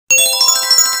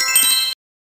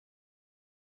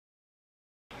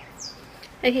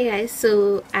Okay guys,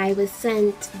 so I was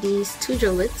sent these two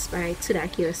drill bits by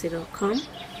xoxo.com,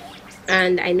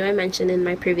 and I know I mentioned in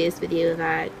my previous video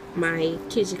that my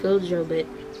cuticle drill bit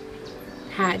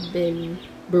had been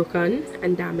broken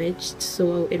and damaged,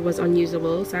 so it was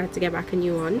unusable, so I had to get back a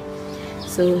new one.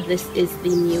 So this is the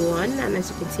new one, and as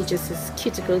you can see, just says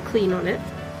cuticle clean on it.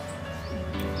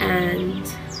 And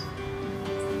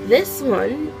this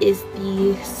one is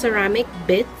the ceramic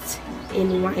bit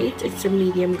in white. It's a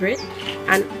medium grit,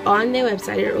 and on their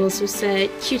website it also said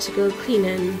cuticle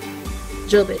cleaning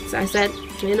drill bits. So I said,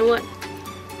 you know what,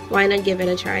 why not give it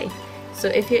a try? So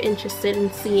if you're interested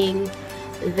in seeing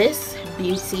this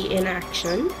beauty in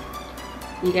action,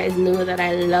 you guys know that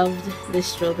I loved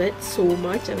this drill bit so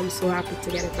much, and I'm so happy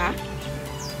to get it back.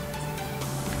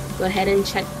 Go ahead and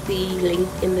check the link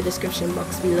in the description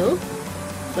box below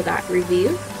for that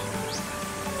review.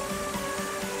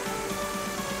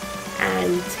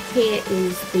 And here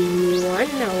is the new one.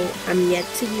 Now I'm yet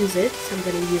to use it, so I'm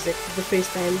going to use it for the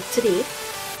first time today.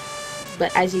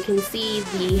 But as you can see,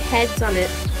 the heads on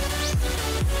it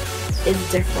is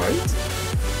different.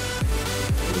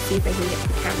 Let me see if I can get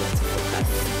the camera to focus.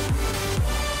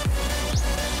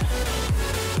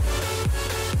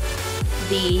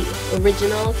 The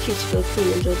original cuticle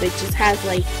cleaning drill bit just has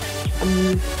like a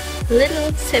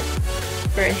little tip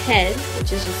for a head,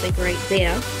 which is just like right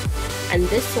there. And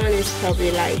this one is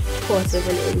probably like 1/4 of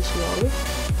an inch long.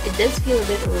 It does feel a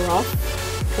bit rough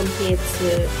compared to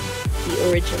the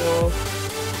original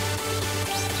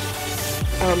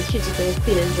cuticle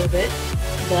cleaning drill bit,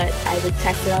 but I would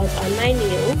test it out on my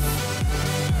nails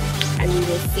and you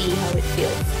will see how it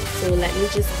feels. So let me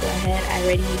just go ahead. I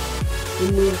already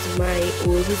removed my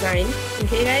old design.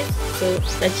 Okay guys, so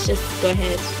let's just go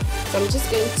ahead. So I'm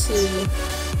just going to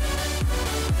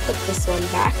put this one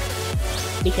back,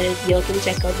 because y'all can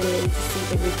check out the link to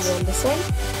see the review on this one.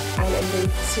 And I'm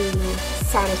going to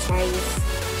sanitize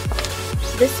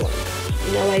this one.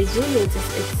 Now I do notice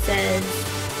it says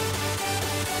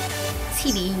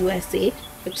TD USA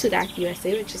for Cuticle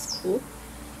USA, which is cool.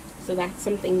 So that's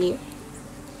something new.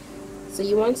 So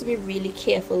you want to be really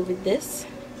careful with this.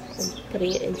 I'm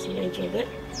putting it into my drill bit.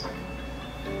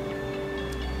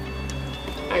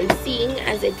 And seeing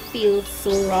as it feels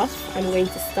so rough, I'm going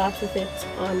to start with it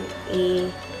on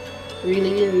a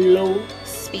really low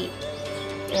speed.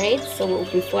 Alright, so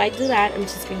before I do that, I'm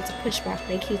just going to push back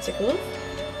my cuticles,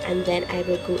 and then I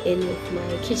will go in with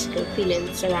my cuticle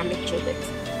cleaning ceramic drill bit.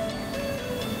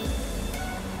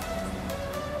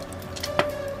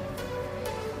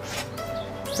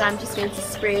 So I'm just going to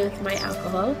spray with my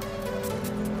alcohol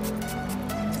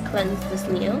to cleanse this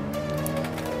nail.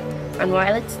 And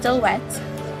while it's still wet,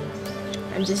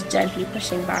 I'm just gently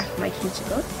pushing back my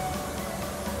cuticles.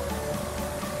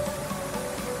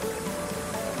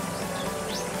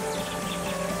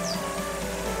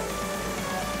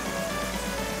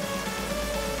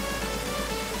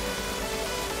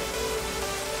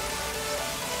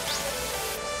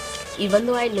 Even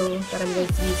though I know that I'm going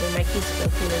to be using my cuticle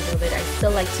cleaner a little bit, I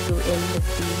still like to go in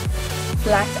with the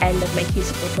flat end of my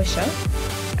cuticle pusher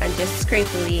and just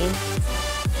scrape away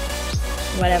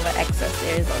whatever excess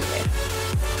there is on there.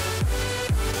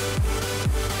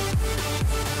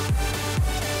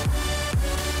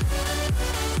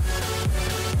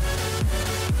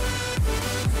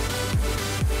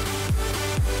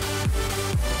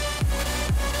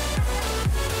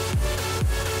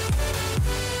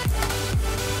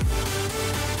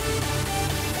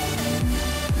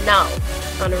 Now,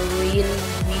 on a really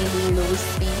low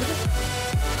speed,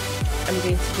 I'm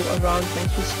going to go around my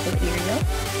cuticle area.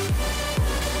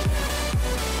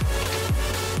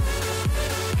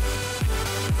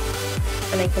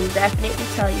 And I can definitely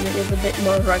tell you it is a bit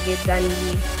more rugged than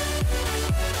the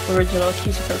original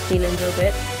cuticle cleaning drill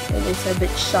bit. It is a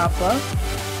bit sharper,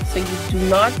 so you do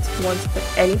not want to put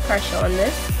any pressure on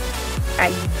this.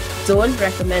 I don't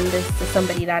recommend this to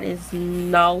somebody that is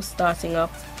now starting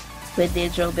up with their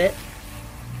drill bit,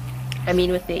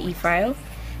 with their e-file,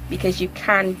 because you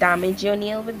can damage your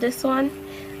nail with this one.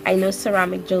 I know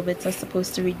ceramic drill bits are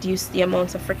supposed to reduce the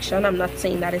amount of friction. I'm not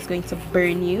saying that it's going to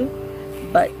burn you,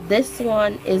 but this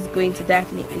one is going to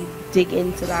definitely dig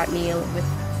into that nail with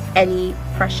any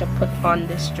pressure put on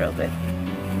this drill bit.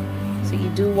 So you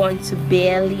do want to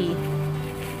barely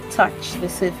touch the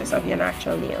surface of your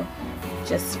natural nail.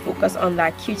 Just focus on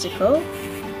that cuticle.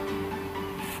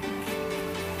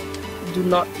 Do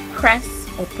not press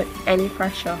or put any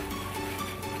pressure,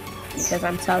 because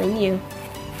I'm telling you,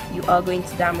 you are going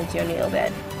to damage your nail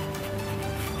bed.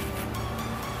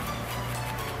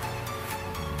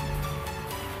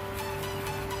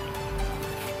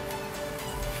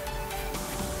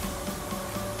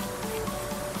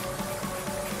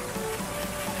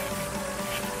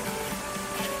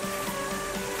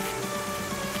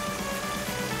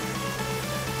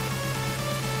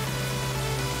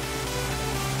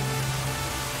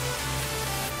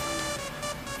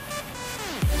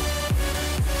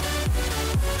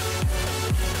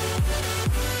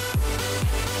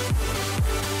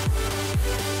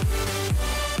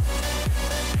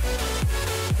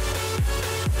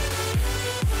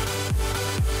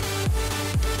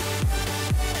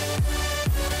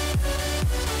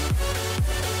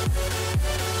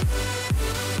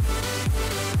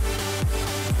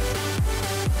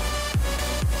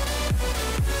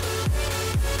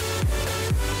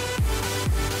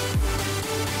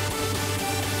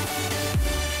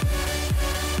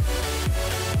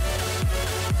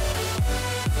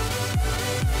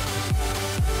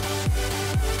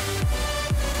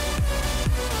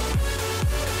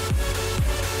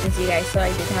 as you guys saw, I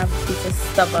did have a piece of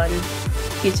stubborn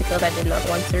cuticle that did not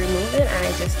want to remove it, and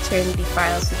I just turned the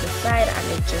file to the side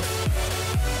and it just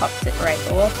popped it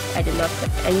right off. I did not put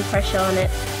any pressure on it.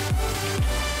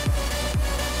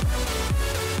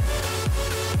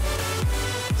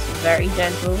 It's very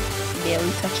gentle,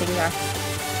 barely touching that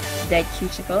dead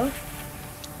cuticle.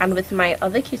 And with my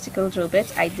other cuticle drill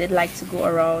bit, I did like to go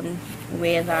around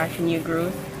where that new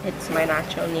growth hits my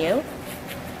natural nail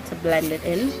to blend it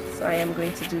in. So I am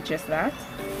going to do just that.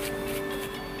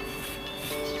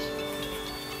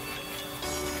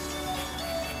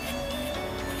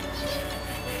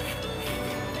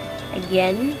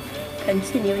 Again,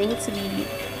 continuing to be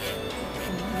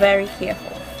very careful.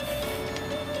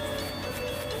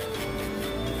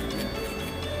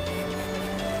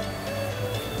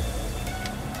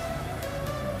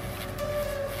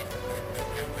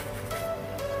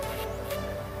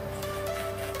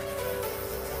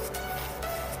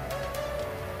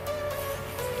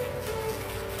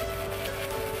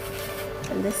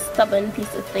 And this stubborn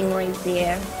piece of thing right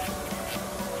there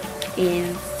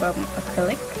is some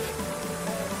acrylic.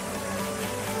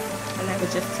 And I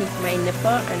would just take my nipper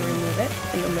and remove it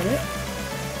in a minute.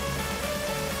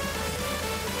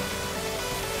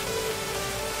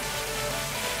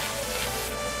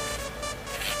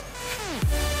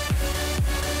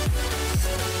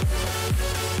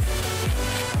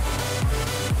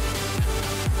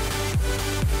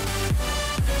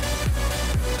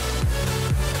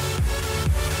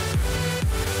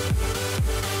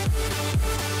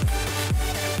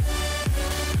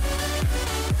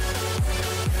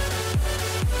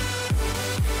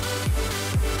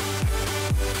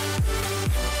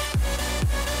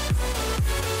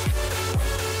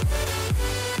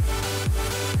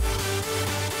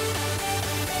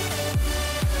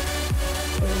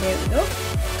 There we go.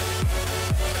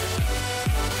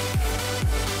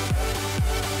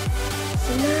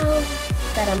 So now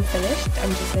that I'm finished, I'm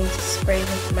just going to spray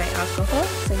with my alcohol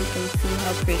so you can see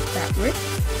how great that ripped,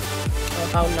 or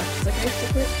how not so great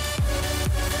it ripped.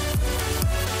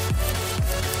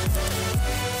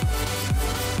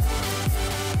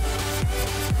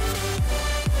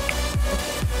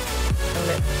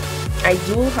 Okay. I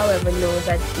do, however, know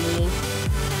that the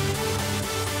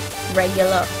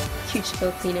regular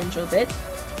cuticle cleaning drill bit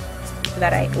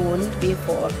that I owned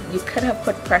before, you could have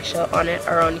put pressure on it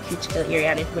around the cuticle area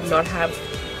and it would not have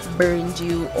burned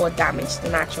you or damaged the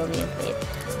natural nail plate.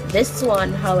 This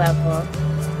one, however,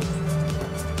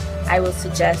 I will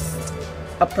suggest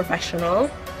a professional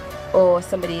or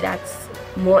somebody that's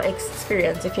more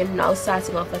experienced. If you're now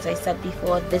starting off, as I said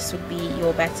before, this would be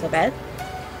your better bet,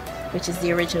 which is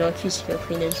the original cuticle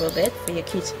cleaning drill bit for your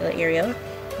cuticle area.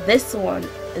 This one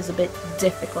is a bit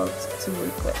difficult to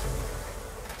work with,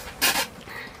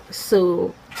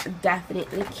 so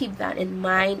definitely keep that in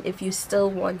mind. If you still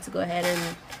want to go ahead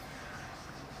and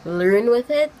learn with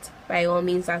it, by all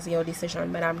means, that's your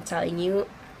decision, but I'm telling you,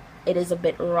 it is a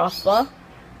bit rougher,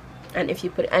 and if you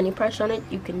put any pressure on it,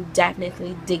 you can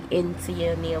definitely dig into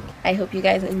your nail. I hope you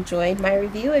guys enjoyed my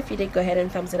review. If you did, go ahead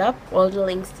and thumbs it up. All the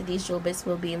links to these drill bits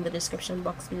will be in the description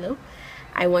box below.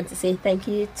 I want to say thank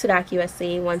you to Cuticle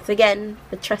USA once again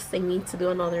for trusting me to do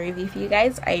another review for you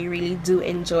guys. I really do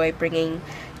enjoy bringing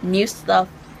new stuff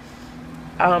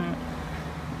and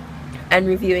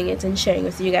reviewing it and sharing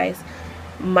with you guys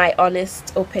my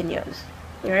honest opinion.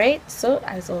 Alright, so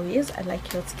as always, I'd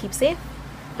like you all to keep safe,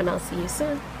 and I'll see you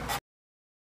soon.